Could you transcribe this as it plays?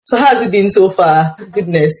So how has it been so far?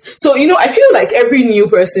 Goodness. So, I feel like every new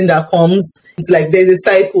person that comes, it's like there's a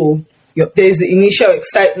cycle. There's the initial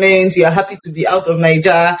excitement. You're happy to be out of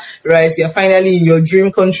Naija, right? You're finally in your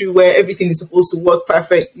dream country where everything is supposed to work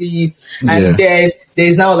perfectly. And then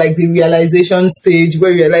there's now like the realization stage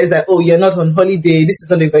where you realize that, you're not on holiday. This is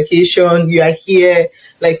not a vacation. You are here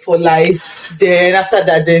like for life. Then after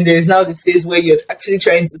that, then there's now the phase where you're actually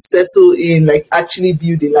trying to settle in, like actually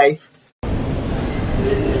build a life.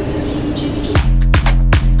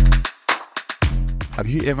 Have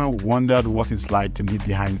you ever wondered what it's like to leave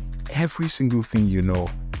behind every single thing you know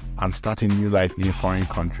and start a new life in a foreign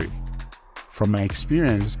country? From my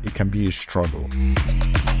experience, it can be a struggle.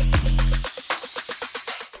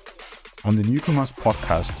 On the Newcomers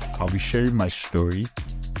podcast, I'll be sharing my story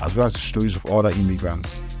as well as the stories of other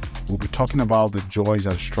immigrants. We'll be talking about the joys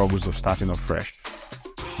and struggles of starting afresh.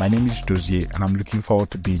 My name is Dozier and I'm looking forward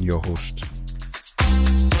to being your host.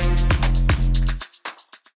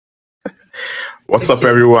 What's up,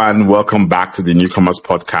 everyone? Welcome back to the Newcomers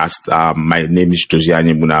podcast. My name is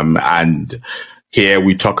Josiane Munam, and here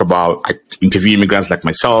we talk about, I interview immigrants like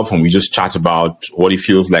myself, and we just chat about what it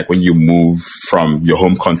feels like when you move from your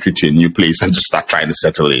home country to a new place and just start trying to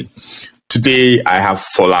settle in. Today, I have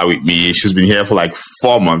Fola with me. She's been here for like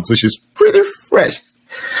 4 months, so she's pretty fresh.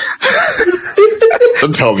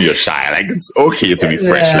 Don't tell me you're shy. Like, it's okay to be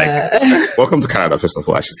fresh. Like, welcome to Canada, first of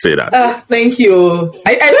all. I should say that. Thank you.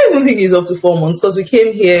 I don't even think it's up to 4 months because we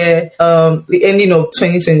came here the ending of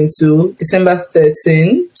 2022, December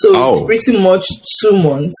 13. So it's pretty much 2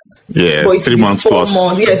 months. Yeah, but 3 months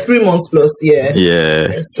plus. Yeah, 3 months plus. Yeah.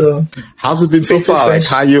 Yeah. So how's it been so far? Like,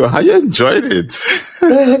 how you enjoyed it?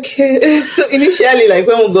 Okay. So initially, like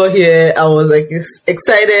when we got here, I was like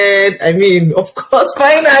excited. I mean, of course,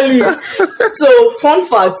 finally. So fun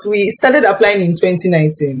fact, we started applying in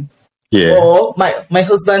 2019. Yeah. Or my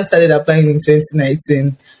husband started applying in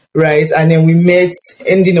 2019, right? And then we met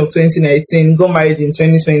ending of 2019, got married in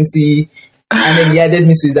 2020, and then he added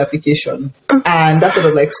me to his application. And that sort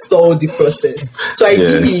of like stalled the process. So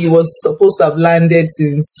ideally, he was supposed to have landed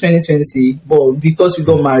since 2020, but because we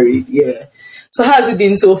got married, So how has it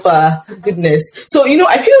been so far? Goodness. So,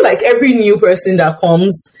 I feel like every new person that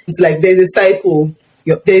comes, it's like there's a cycle.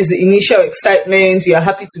 There's the initial excitement. You're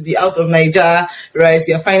happy to be out of Naija, right?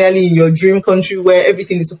 You're finally in your dream country where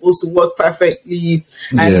everything is supposed to work perfectly.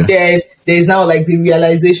 And then there's now like the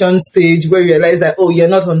realization stage where you realize that, you're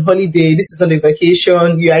not on holiday. This is not a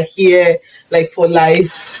vacation. You are here like for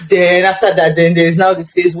life. Then after that, then there's now the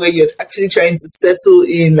phase where you're actually trying to settle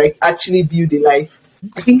in, like actually build a life.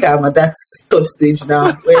 I think I'm at that third stage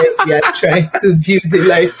now where we are trying to build the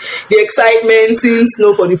life. The excitement, seeing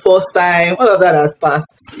snow for the first time, all of that has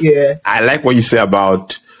passed. Yeah. I like what you say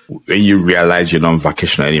about when you realize you're not on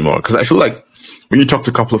vacation anymore. Because I feel like when you talk to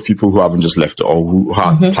a couple of people who haven't just left or who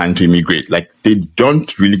are planning to immigrate, like they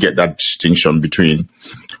don't really get that distinction between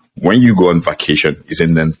when you go on vacation is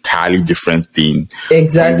an entirely different thing.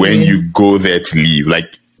 Exactly. When you go there to leave,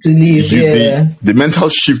 like, to leave, the mental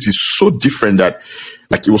shift is so different that,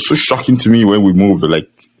 like, it was so shocking to me when we moved. Like,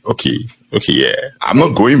 okay, yeah, I'm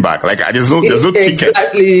not going back. Like, there's no ticket.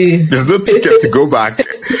 There's no ticket to go back.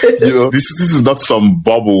 This is not some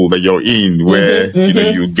bubble that you're in where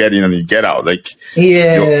you get in and you get out. Like,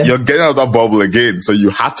 you're getting out of that bubble again. So you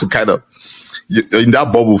have to you're in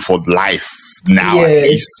that bubble for life now, at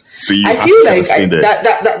least. So I feel like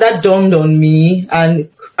that dawned on me, and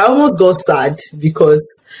I almost got sad because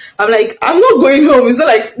I'm like, I'm not going home. It's not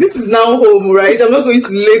like this is now home, right? I'm not going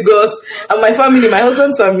to Lagos. And my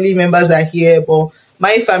husband's family members are here, but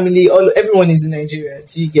my family, everyone is in Nigeria.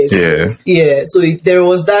 Do you get it? Yeah. So there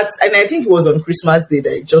was that, and I think it was on Christmas Day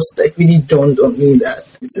that it just like really dawned on me that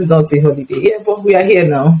this is not a holiday. Yeah, but we are here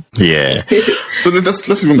now. Yeah. So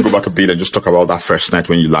let's even go back a bit and just talk about that first night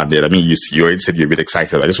when you landed. I mean, you already said you're a bit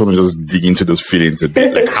excited. I just want to just dig into those feelings a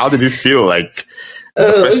bit. Like, how did it feel? Like,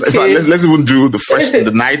 let's even do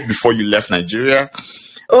the night before you left Nigeria.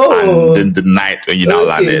 And then the night when you now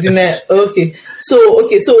landed.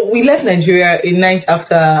 So we left Nigeria a night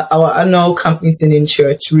after our annual camp meeting in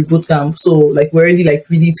church, reboot camp. So like we're already like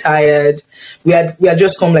really tired. We had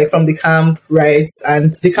just come like from the camp, right?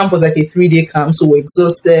 And the camp was like a 3-day camp, so we're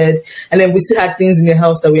exhausted. And then we still had things in the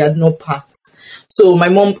house that we had not packed. So my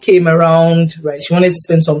mom came around, right? She wanted to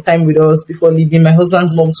spend some time with us before leaving. My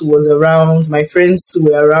husband's mom too was around. My friends too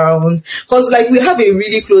were around. Because like we have a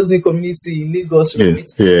really close-knit community in Lagos, right?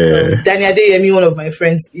 Daniel Adeyemi, one of my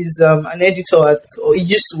friends, is an editor or he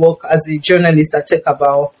used to work as a journalist at Tech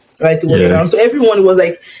About. Right, it was around. So everyone was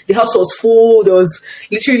like, the house was full. There was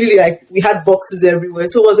literally like, we had boxes everywhere.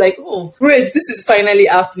 So it was like, oh, great, this is finally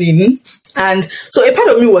happening. And so a part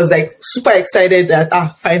of me was like super excited that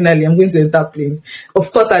finally I'm going to enter plane. Of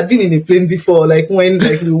course, I'd been in a plane before, like when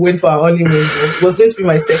we went for our honeymoon. It was going to be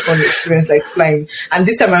my second experience like flying, and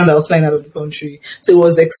this time around I was flying out of the country, so it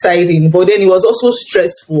was exciting. But then it was also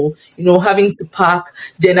stressful, having to pack.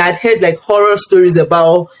 Then I'd heard like horror stories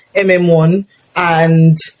about MM1,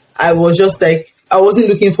 and I was just like, I wasn't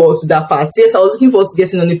looking forward to that part. Yes, I was looking forward to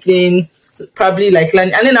getting on the plane, probably like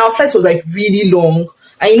land, and then our flight was like really long.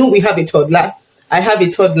 We have a toddler. I have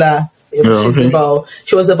a toddler.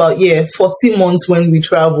 She was about 14 months when we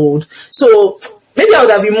traveled. So maybe I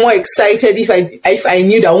would have been more excited if I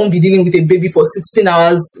knew that I won't be dealing with a baby for 16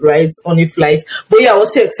 hours, right, on a flight. But yeah, I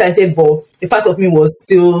was still excited, but a part of me was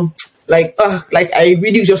still like I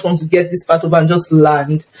really just want to get this part over and just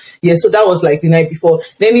land. Yeah, so that was like the night before.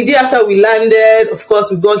 Then the day after we landed, of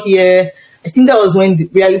course, we got here. I think that was when the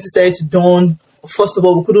reality started to dawn. First of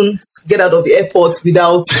all, we couldn't get out of the airport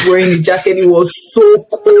without wearing a jacket. It was so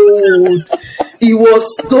cold. It was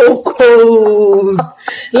so cold.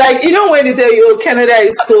 Like, when they tell you, Canada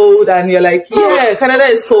is cold, and you're like, yeah, Canada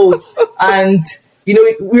is cold. And,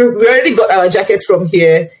 we already got our jackets from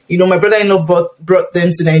here. My brother-in-law brought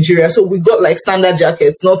them to Nigeria. So we got like standard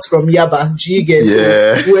jackets, not from Yaba.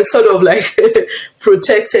 Yeah. We were sort of like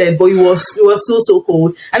protected, but it was so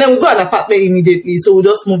cold. And then we got an apartment immediately. So we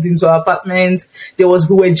just moved into our apartment. We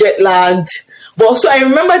were jet lagged. But so I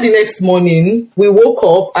remember the next morning, we woke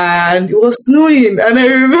up and it was snowing. And I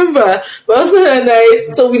remember my husband and I,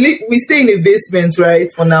 so we stay in a basement, right,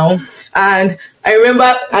 for now. And I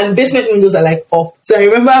remember, and basement windows are like up. So I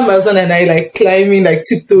remember my husband and I like climbing, like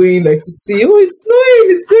tiptoeing, like to see, it's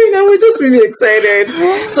snowing, and we're just really excited.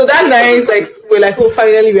 So that night, like, we're like,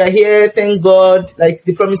 finally we are here, thank God, like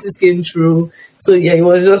the promises came true. So yeah, it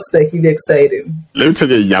was just like really exciting. Let me tell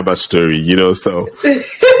you a Yaba story, so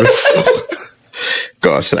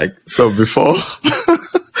gosh, before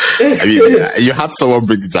I mean, you had someone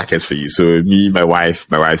bring the jackets for you. So me, my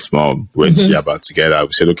wife's mom went to Yaba together.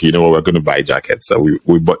 We said, okay, you know what, we're going to buy jackets. So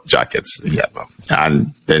we bought jackets in Yaba.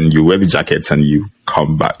 And then you wear the jackets and you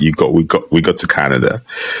come back. We got to Canada.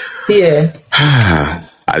 Yeah.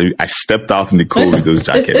 I stepped out in the cold with those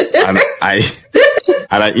jackets, and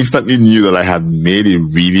I instantly knew that I had made a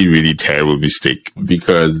really, really terrible mistake,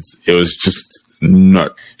 because it was just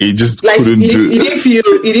not. It just like couldn't do. It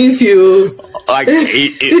didn't feel like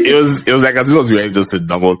it was like as if I was wearing just a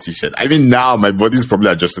normal t-shirt. I mean, now my body's probably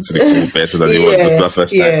adjusted to the cold better than it was the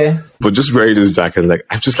first time. But just wearing this jacket,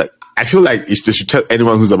 I feel like they should tell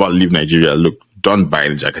anyone who's about to leave Nigeria, look, don't buy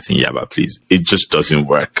the jacket in Yaba, please. It just doesn't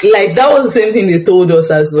work. Like, that was the same thing they told us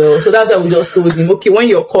as well. So that's why we just told him, okay, when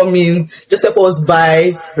you're coming, just help us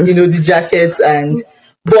buy, the jackets.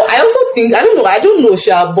 But I also think, I don't know,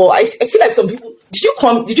 Sha, but I feel like some people, did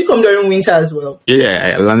you come during winter as well?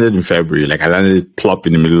 Yeah, I landed in February. Like, I landed plop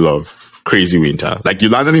in the middle of crazy winter. Like, you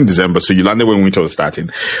landed in December, so you landed when winter was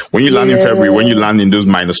starting. When you land in February, when you land in those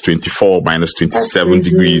minus 24, minus 27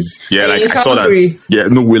 degrees. Yeah, like I saw that. Yeah,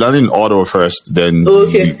 no, we landed in Ottawa first, then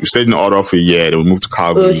we stayed in Ottawa for a year, then we moved to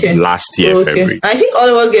Calgary last year, February. I think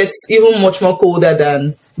Ottawa gets even much more colder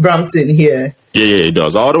than Brampton here. Yeah, it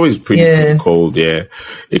does. Ottawa is pretty cold, yeah.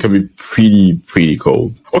 It can be pretty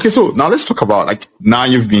cold. Okay, so now let's talk about, like, now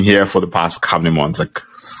you've been here for the past how many months? Like,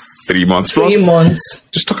 3 months plus? 3 months.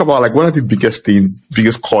 Just talk about, like, what are the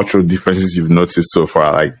biggest cultural differences you've noticed so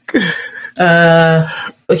far? Like,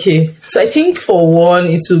 okay. So I think for one,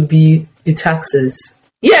 it would be the taxes.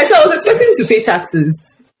 Yeah, so I was expecting to pay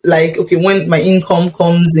taxes. Like, okay, when my income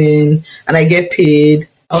comes in and I get paid,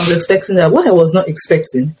 I was expecting that. What I was not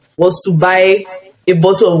expecting was to buy a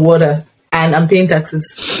bottle of water and I'm paying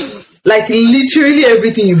taxes. Like, literally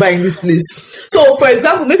everything you buy in this place. So, for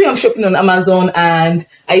example, maybe I'm shopping on Amazon and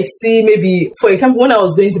I see maybe, for example, when I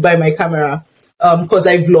was going to buy my camera, because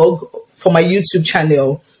I vlog for my YouTube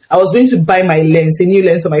channel, I was going to buy my lens, a new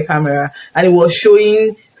lens for my camera, and it was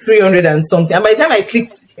showing 300 and something. And by the time I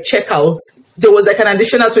clicked checkout, there was like an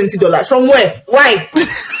additional $20. From where? Why?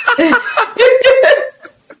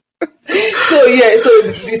 So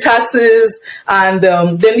the taxes and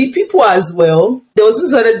then the people as well. There was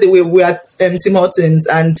this other day we were at Tim Hortons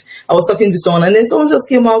and I was talking to someone and then someone just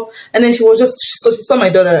came up and then she saw my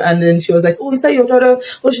daughter and then she was like, oh, is that your daughter?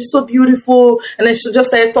 Oh, she's so beautiful. And then she just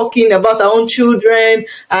started talking about her own children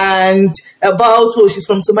and about, oh, she's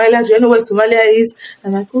from Somalia. Do you know where Somalia is?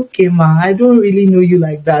 I'm like, okay, ma, I don't really know you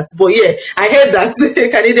like that. But yeah, I heard that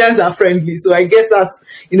Canadians are friendly. So I guess that's,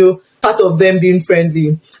 part of them being friendly.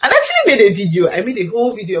 And actually, actually made a video. I made a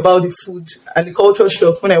whole video about the food and the culture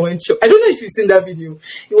shock when I went shop. I don't know if you've seen that video.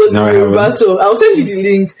 It was Yoruba, so I'll send you the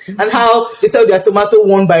link, and how they sell their tomato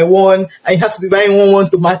one by one, and you have to be buying one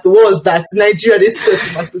tomato. What was that? Nigeria, they sell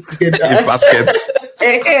tomato together in baskets.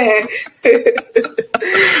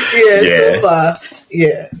 So far,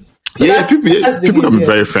 So people can be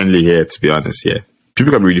very friendly here, to be honest. Yeah,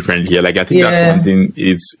 people can be really friendly here. Like, I think that's one thing.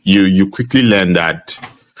 It's you quickly learn that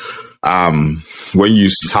when you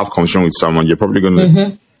have conversation with someone, you're probably going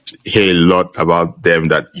to hear a lot about them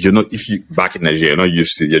that if you back in Nigeria, you're not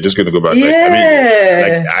used to. You're just going to go back.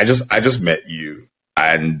 Yeah. I just met you,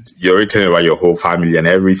 and you're already telling about your whole family and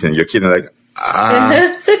everything. Your kid are like,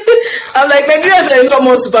 I'm like, Nigerians are a lot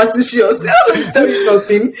more superstitious. I don't tell you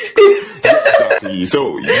something. Exactly.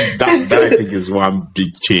 So that I think is one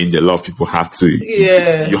big change. A lot of people have to.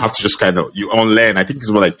 Yeah. You have to just kind of unlearn. I think it's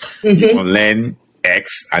more like you unlearn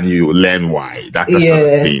X and you learn Y. That's sort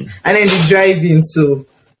of thing. And then the driving too.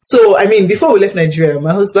 So, I mean, before we left Nigeria,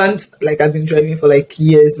 my husband, I've been driving for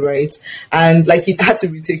years, right? And he had to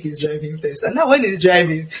retake his driving test. And now when he's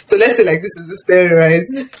driving, so let's say this is the steering, right?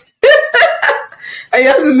 And you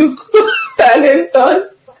have to look and then turn.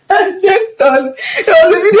 And then turn. There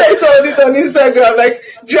was a video I saw it on Instagram,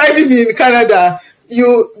 driving in Canada.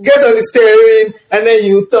 You get on the steering and then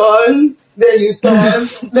you turn, then you turn,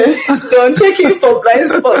 then you turn, checking for blind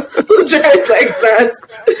spots. Who drives like that?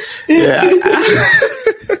 Yeah.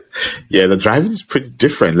 Yeah, the driving is pretty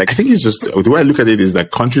different. I think it's just the way I look at it is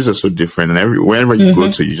countries are so different, and wherever you go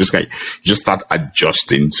to, you just start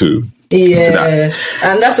adjusting to. Yeah, that.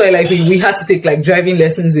 And that's why we had to take driving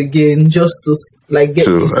lessons again just to get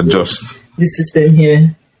to adjust the system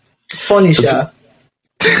here. It's funny, Sha.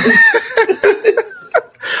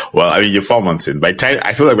 Well, I mean, you're 4 months in. I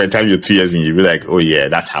feel like by the time you're 2 years in, you'll be like, oh yeah,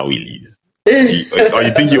 that's how we live. Or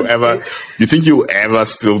you think you'll ever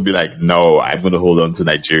still be like, no, I'm going to hold on to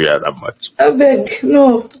Nigeria that much? I beg,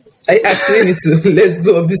 no. I actually need to let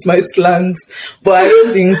go of this my slangs, but I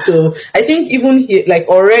don't think so. I think even here,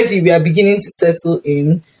 already we are beginning to settle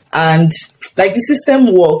in, and the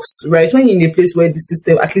system works, right? When you're in a place where the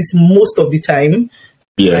system, at least most of the time,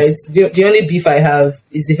 right? The only beef I have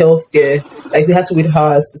is the healthcare. We had to wait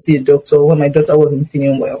hours to see a doctor when my daughter wasn't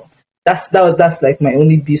feeling well. That's my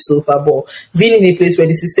only beef so far. But being in a place where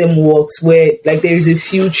the system works, where there is a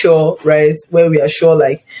future, right, where we are sure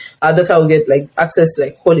our daughter will get access to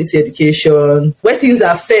quality education, where things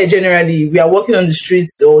are fair generally. We are walking on the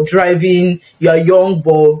streets or driving. You are young,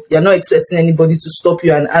 but you're not expecting anybody to stop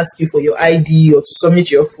you and ask you for your ID or to submit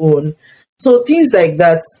your phone. So things like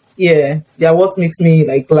that, they are what makes me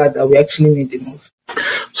glad that we actually made the move.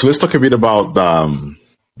 So let's talk a bit about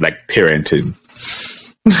parenting.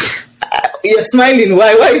 You're smiling.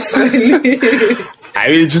 Why are you smiling? I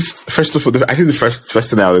mean, just first of all, I think the first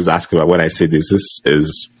thing I always ask about when I say this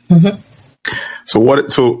is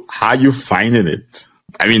so how are you finding it?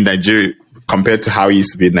 I mean, Nigeria compared to how it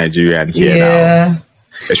used to be in Nigeria and here now.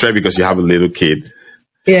 Especially because you have a little kid.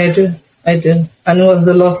 Yeah, I do. And it was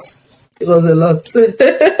a lot. So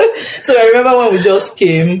I remember when we just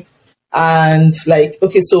came and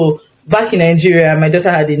so back in Nigeria, my daughter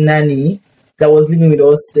had a nanny that was living with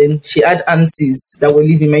us. Then she had aunties that were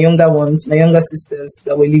living, my younger sisters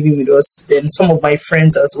that were living with us. Then some of my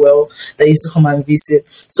friends as well that used to come and visit.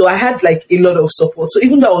 So I had a lot of support. So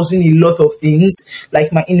even though I was doing a lot of things, my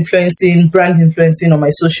brand influencing on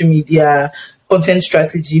my social media, content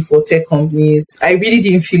strategy for tech companies, I really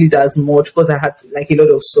didn't feel it as much because I had a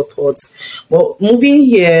lot of support. Well, moving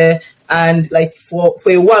here, and for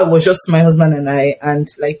a while it was just my husband and I, and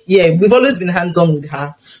we've always been hands-on with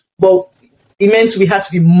her, but it meant we had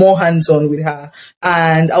to be more hands-on with her.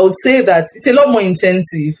 And I would say that it's a lot more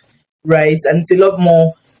intensive, right? And it's a lot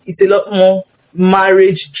more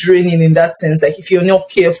marriage draining in that sense. If you're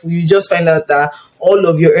not careful, you just find out that all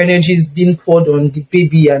of your energy is being poured on the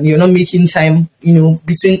baby, and you're not making time,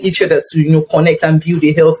 between each other to, connect and build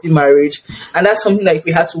a healthy marriage. And that's something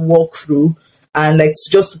we had to walk through. And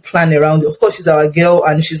just to plan around it. Of course, she's our girl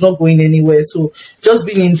and she's not going anywhere. So just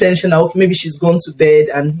being intentional, okay, maybe she's gone to bed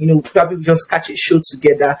and, probably we just catch a show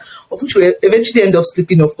together, of which we eventually end up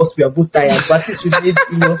sleeping. Of course, we are both tired, but at least we did,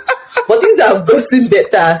 but things have gotten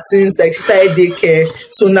better since she started daycare.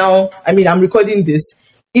 So now, I mean, I'm recording this.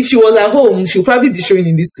 if she was at home, she'll probably be showing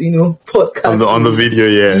in this, podcast. On the video,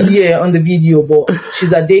 yeah. Yeah, on the video, but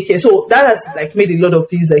she's at daycare. So that has like made a lot of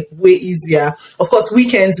things like way easier. Of course,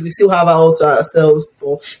 weekends, we still have her all to ourselves.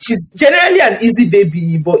 But she's generally an easy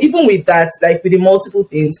baby. But even with that, like with the multiple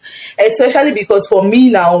things, especially because for me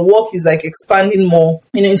now, work is like expanding more,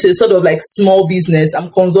 into a sort of like small business. I'm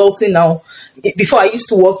consulting now. Before I used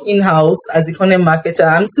to work in-house as a content marketer.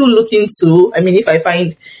 I'm still looking to, if I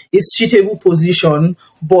find a suitable position,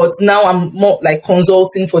 but now I'm more like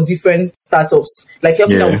consulting for different startups, like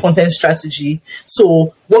helping them with content strategy.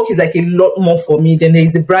 So work is like a lot more for me. Then there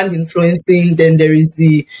is the brand influencing. Then there is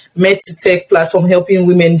the med to tech platform helping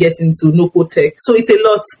women get into no-code tech. So it's a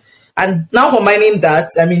lot. And now combining that,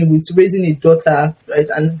 with raising a daughter, right,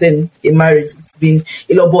 and then a marriage, it's been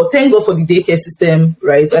a lot. But thank God for the daycare system,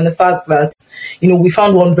 right, and the fact that, we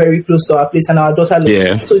found one very close to our place and our daughter loves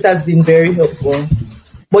it. So it has been very helpful.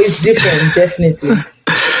 But it's different, definitely.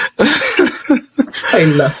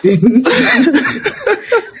 I'm laughing.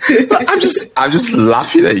 I'm just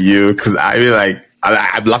laughing at you because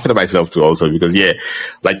I'm laughing at myself too also because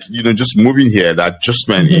just moving here, that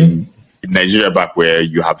adjustment in Nigeria back where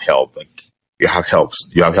you have help, you have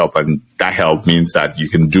help, and that help means that you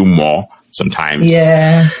can do more sometimes.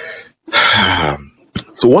 Yeah.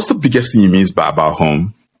 So what's the biggest thing you miss about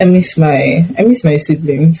home? I miss my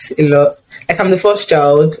siblings a lot. Like I'm the first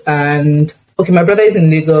child and my brother is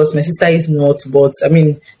in Lagos, my sister is not, but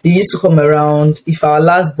they used to come around. If our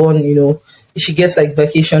last born, she gets like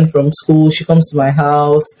vacation from school, she comes to my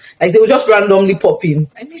house. Like they will just randomly pop in.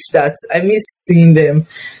 I miss that. I miss seeing them.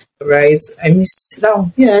 Right, I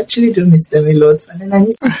actually do miss them a lot, and then I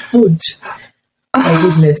miss the food. My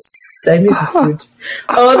goodness, I miss the food.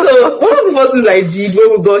 Although one of the first things I did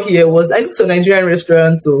when we got here was I looked for Nigerian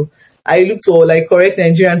restaurants, so I looked for like correct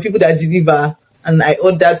Nigerian people that deliver, and I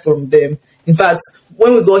ordered from them. In fact,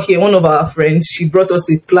 when we got here, one of our friends, she brought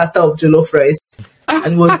us a platter of jollof rice.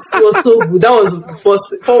 And it was so good. That was the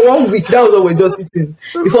first, for 1 week, that was what we were just eating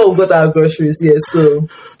before we got our groceries. Yes, so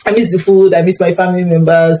I miss the food, I miss my family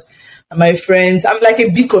members and my friends. I'm like a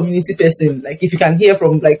big community person. Like if you can hear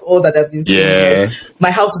from like all that I've been saying,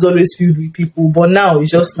 my house is always filled with people, but now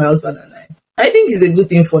it's just my husband and I. I think it's a good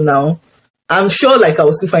thing for now. I'm sure like I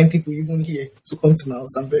will still find people even here to come to my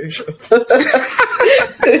house. I'm very sure.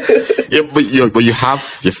 but you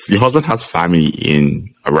have your husband has family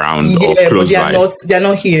in around or close by. They're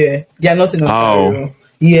not here. They're not in Ontario.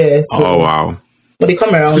 Yeah. So, wow. But they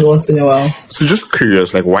come around once in a while. So just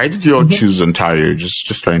curious, like why did you all choose Ontario?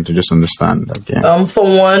 Just trying to understand again. For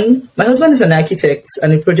one, my husband is an architect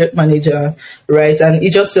and a project manager, right? And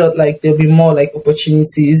it just felt like there'll be more like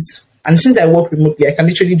opportunities. And since I work remotely, I can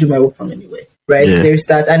literally do my work from anywhere, right? Yeah. There's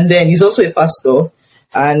that. And then he's also a pastor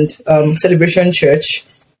and Celebration Church.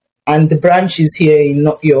 And the branch is here in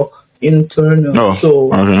New York, in Toronto.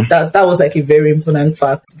 That was like a very important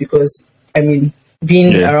fact because,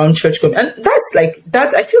 being around church and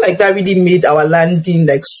that's I feel like that really made our landing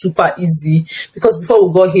like super easy because before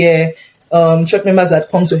we got here, church members had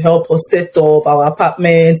come to help us set up our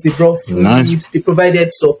apartments. They brought food, They provided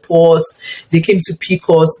support. They came to pick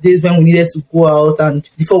us days when we needed to go out and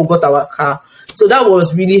before we got our car. So that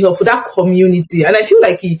was really helpful, that community. And I feel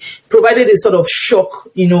like it provided a sort of shock,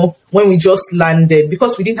 when we just landed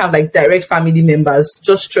because we didn't have like direct family members,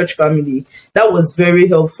 just church family. That was very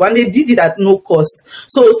helpful. And they did it at no cost.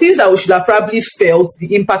 So things that we should have probably felt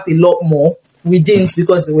the impact a lot more, we didn't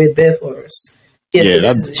because they were there for us.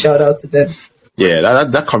 Yes, so shout out to them. Yeah,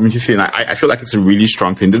 that community thing, I feel like it's a really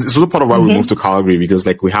strong thing. This is also part of why we moved to Calgary because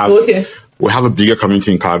like we have a bigger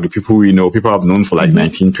community in Calgary. People we know, people I've known for like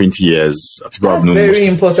 19, 20 years. That's very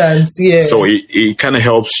important. Yeah. So it kind of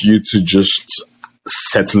helps you to just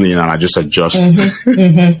settle in and just adjust.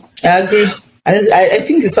 I agree. And I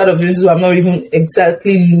think it's part of the reason why I'm not even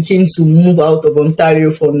exactly looking to move out of Ontario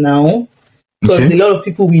for now. Because a lot of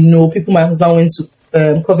people we know, people my husband went to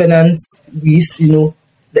Covenant with,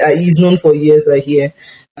 he's known for years here,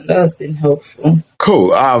 and that has been helpful.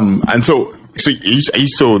 Cool. And so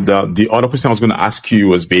the other question I was going to ask you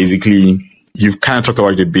was basically, you've kind of talked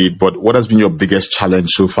about it a bit, but what has been your biggest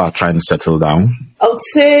challenge so far trying to settle down? I would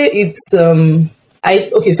say it's so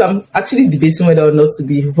I'm actually debating whether or not to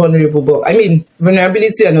be vulnerable, but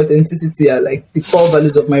vulnerability and authenticity are like the core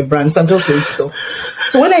values of my brand, so I'm just going to talk.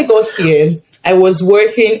 So when I got here, I used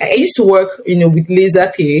to work, with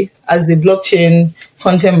LaserPay as a blockchain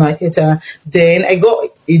content marketer. Then I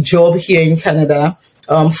got a job here in Canada,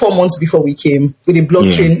 4 months before we came with a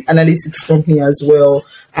blockchain analytics company as well.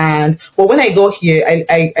 But when I got here,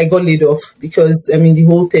 I got laid off because the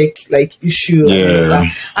whole tech issue and all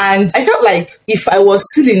that. And I felt like if I was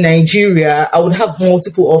still in Nigeria, I would have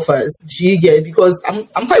multiple offers. Do you get it? Because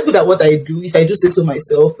I'm quite good at what I do, if I do say so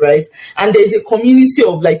myself, right? And there's a community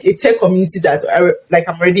of a tech community that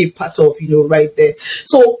I'm already a part of, right there.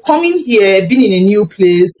 So coming here, being in a new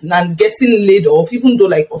place and getting laid off, even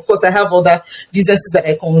though of course I have other businesses that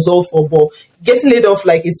I consult for, but getting laid off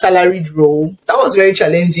a salaried role, that was very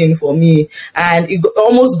challenging for me. And it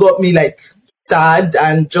almost got me sad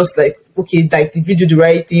and just okay, did we do the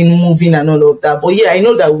right thing, moving and all of that? But yeah, I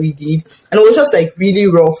know that we did. And it was just really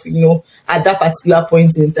rough, at that particular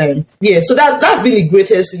point in time. Yeah, so that's been the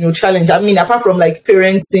greatest, challenge. Apart from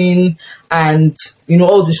parenting and,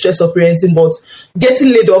 all the stress of parenting, but getting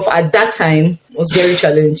laid off at that time was very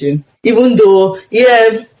challenging. Even though,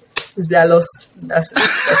 it's their loss. That's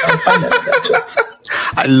how I find that job.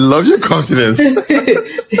 I love your confidence. I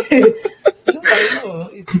know.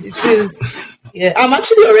 It is. Yeah, I'm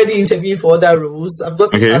actually already interviewing for other roles. I've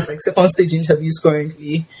got past second stage interviews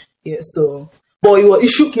currently. Yeah, so, but it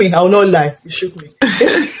shook me. I will not lie, it shook me.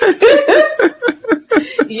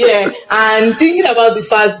 Yeah, and thinking about the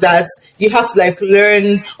fact that you have to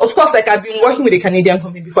learn. Of course, I've been working with a Canadian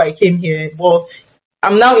company before I came here, but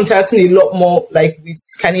I'm now interacting a lot more with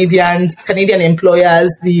Canadian employers.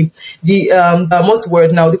 What's the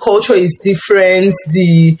word now? The culture is different.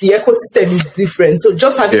 The ecosystem is different. So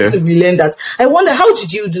just having to relearn that. I wonder, how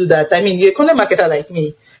did you do that? You're a content marketer like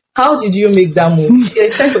me. How did you make that move?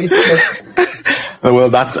 It's time for you to talk. Well,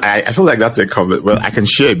 I feel like that's a comment. Well, I can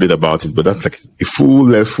share a bit about it, but that's a full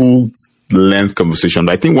length conversation.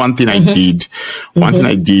 But I think one thing I did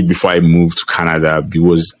before I moved to Canada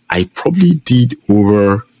was I probably did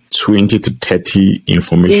over 20 to 30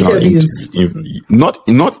 informational interviews. Not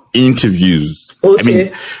interviews.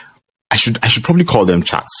 Okay. I should probably call them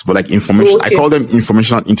chats, but information. Okay. I call them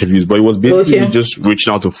informational interviews, but it was basically just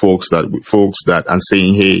reaching out to folks that and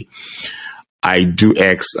saying, hey, I do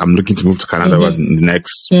X. I'm looking to move to Canada in the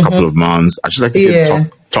next couple of months. I just like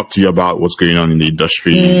to talk to you about what's going on in the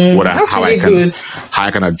industry, how I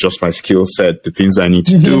can adjust my skill set, the things I need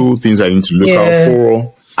to do, things I need to look out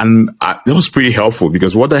for. And that was pretty helpful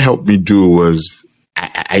because what that helped me do was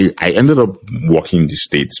I ended up working in the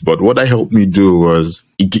States, but what that helped me do was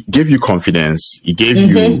it gave you confidence. It gave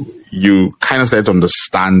you kind of started to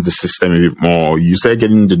understand the system a bit more. You started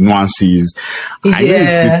getting the nuances. I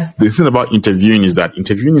know the thing about interviewing is that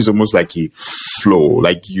interviewing is almost like a flow.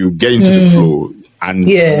 You get into the flow and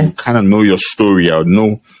you kind of know your story or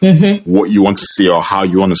know what you want to say or how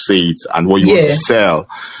you want to say it and what you want to sell.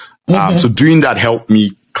 So doing that helped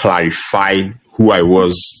me clarify who I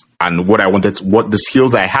was and what I wanted, what the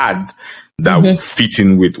skills I had that would fit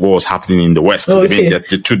in with what was happening in the West.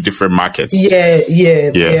 The two different markets. So that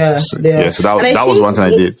was one thing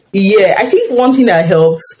I did. Yeah, I think one thing that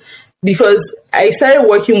helped, because I started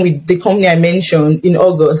working with the company I mentioned in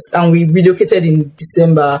August and we relocated in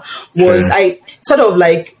December, was I sort of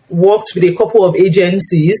worked with a couple of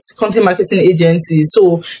agencies, content marketing agencies.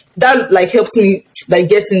 So that helped me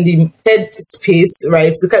get in the head space,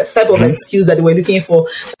 right? The type of skills that they were looking for.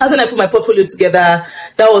 That's when I put my portfolio together.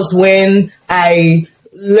 That was when I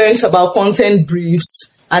learned about content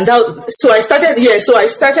briefs. And so I started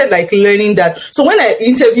learning that. So when I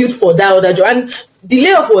interviewed for that other job, and the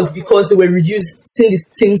layoff was because they were reducing the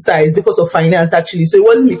team size because of finance, actually. So it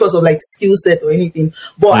wasn't because of skill set or anything.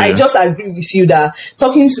 But I just agree with you that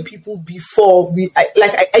talking to people before I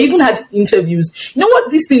even had interviews. You know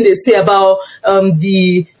what this thing they say about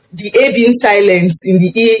the A being silent in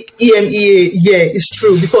the EMEA? Yeah, it's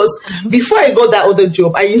true. Because before I got that other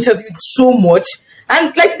job, I interviewed so much.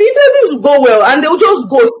 And the interviews would go well, and they would just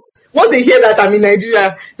ghost. Once they hear that I'm in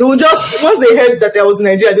Nigeria, once they heard that I was in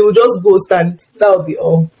Nigeria, they would just ghost, and that would be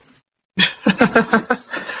all.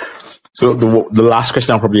 So the last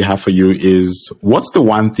question I'll probably have for you is, what's the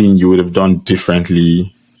one thing you would have done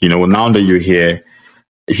differently? Now that you're here,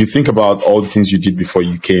 if you think about all the things you did before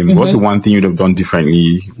you came, what's the one thing you'd have done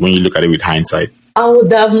differently when you look at it with hindsight? I would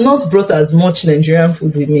have not brought as much Nigerian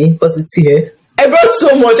food with me because it's here. I brought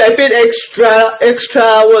so much. I paid extra. I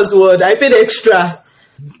paid extra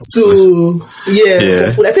for food.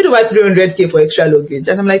 I paid over 300K for extra luggage.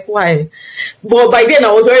 And I'm like, why? But by then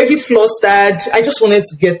I was already flustered. I just wanted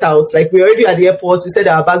to get out. We're already at the airport. He said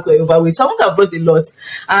our bags were overweight. So I would have brought a lot.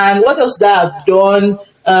 And what else that I've done?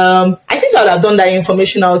 I think I would have done that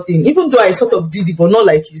informational thing, even though I sort of did it, but not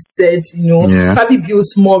like you said, probably built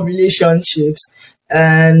more relationships.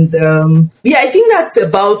 And I think that's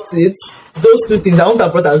about it. Those two things. I won't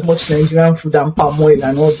have brought as much Nigerian food and palm oil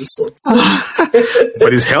and all the sorts.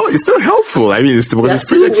 But it's still helpful. I mean, it's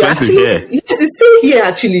pretty expensive here. Yes, it's still here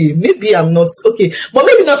actually. Maybe I'm not okay, but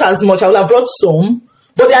maybe not as much. I will have brought some,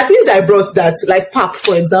 but there are things I brought that, like pap,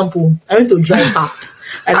 for example. I went to dry pap,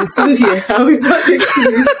 and it's still here. And we brought it.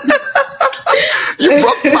 You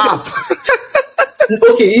brought pap.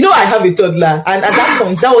 Okay, I have a toddler, and at that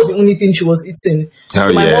point, that was the only thing she was eating.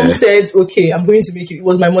 So my mom said, "Okay, I'm going to make it." It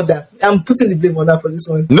was my mother. I'm putting the blame on her for this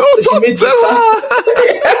one. No, so she made the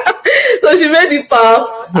pap. So she made the pap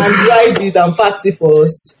and dried it and packed it for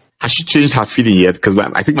us. Has she changed her feeding yet? Because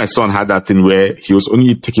I think my son had that thing where he was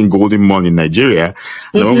only taking Golden Morn in Nigeria.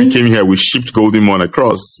 And when we came here, we shipped Golden Morn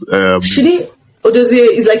across. She didn't. Odozie,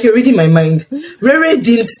 it's like you're reading my mind. Rere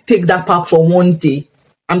didn't take that pap for one day.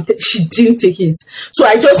 She didn't take it. So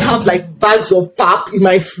I just have like bags of pap in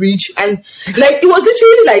my fridge. And like, it was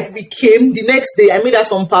literally like we came the next day, I made her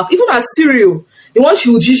some pap. Even her cereal, the one she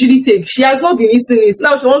would usually take, she has not been eating it.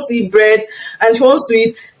 Now she wants to eat bread and she wants to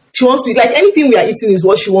eat, like anything we are eating is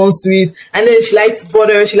what she wants to eat. And then she likes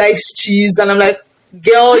butter, she likes cheese. And I'm like,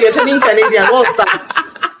 girl, you're turning Canadian. What's that?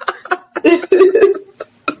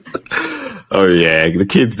 Oh yeah, the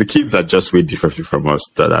kids are just way differently from us.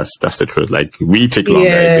 That's the truth. Like we take longer.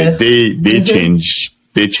 Yeah. They change.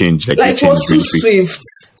 They change. Like it was too swift.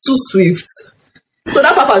 Too swift. So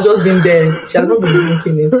that pap has just been there. She has not been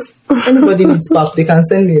drinking it. Anybody needs pap, they can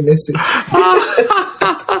send me a message.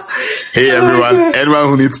 Hey everyone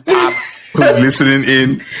who needs pap, who's listening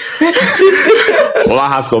in. Ola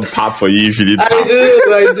has some pap for you if you need pap.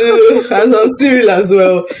 I do. And some cereal as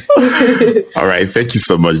well. All right. Thank you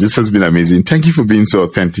so much. This has been amazing. Thank you for being so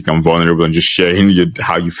authentic and vulnerable and just sharing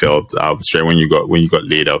how you felt. Sharing when you got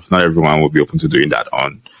laid off. Not everyone will be open to doing that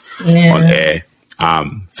on air.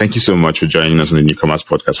 Thank you so much for joining us on the Newcomers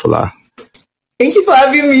Podcast, Fola. Thank you for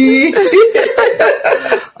having me.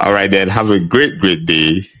 All right, then. Have a great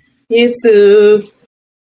day. You too.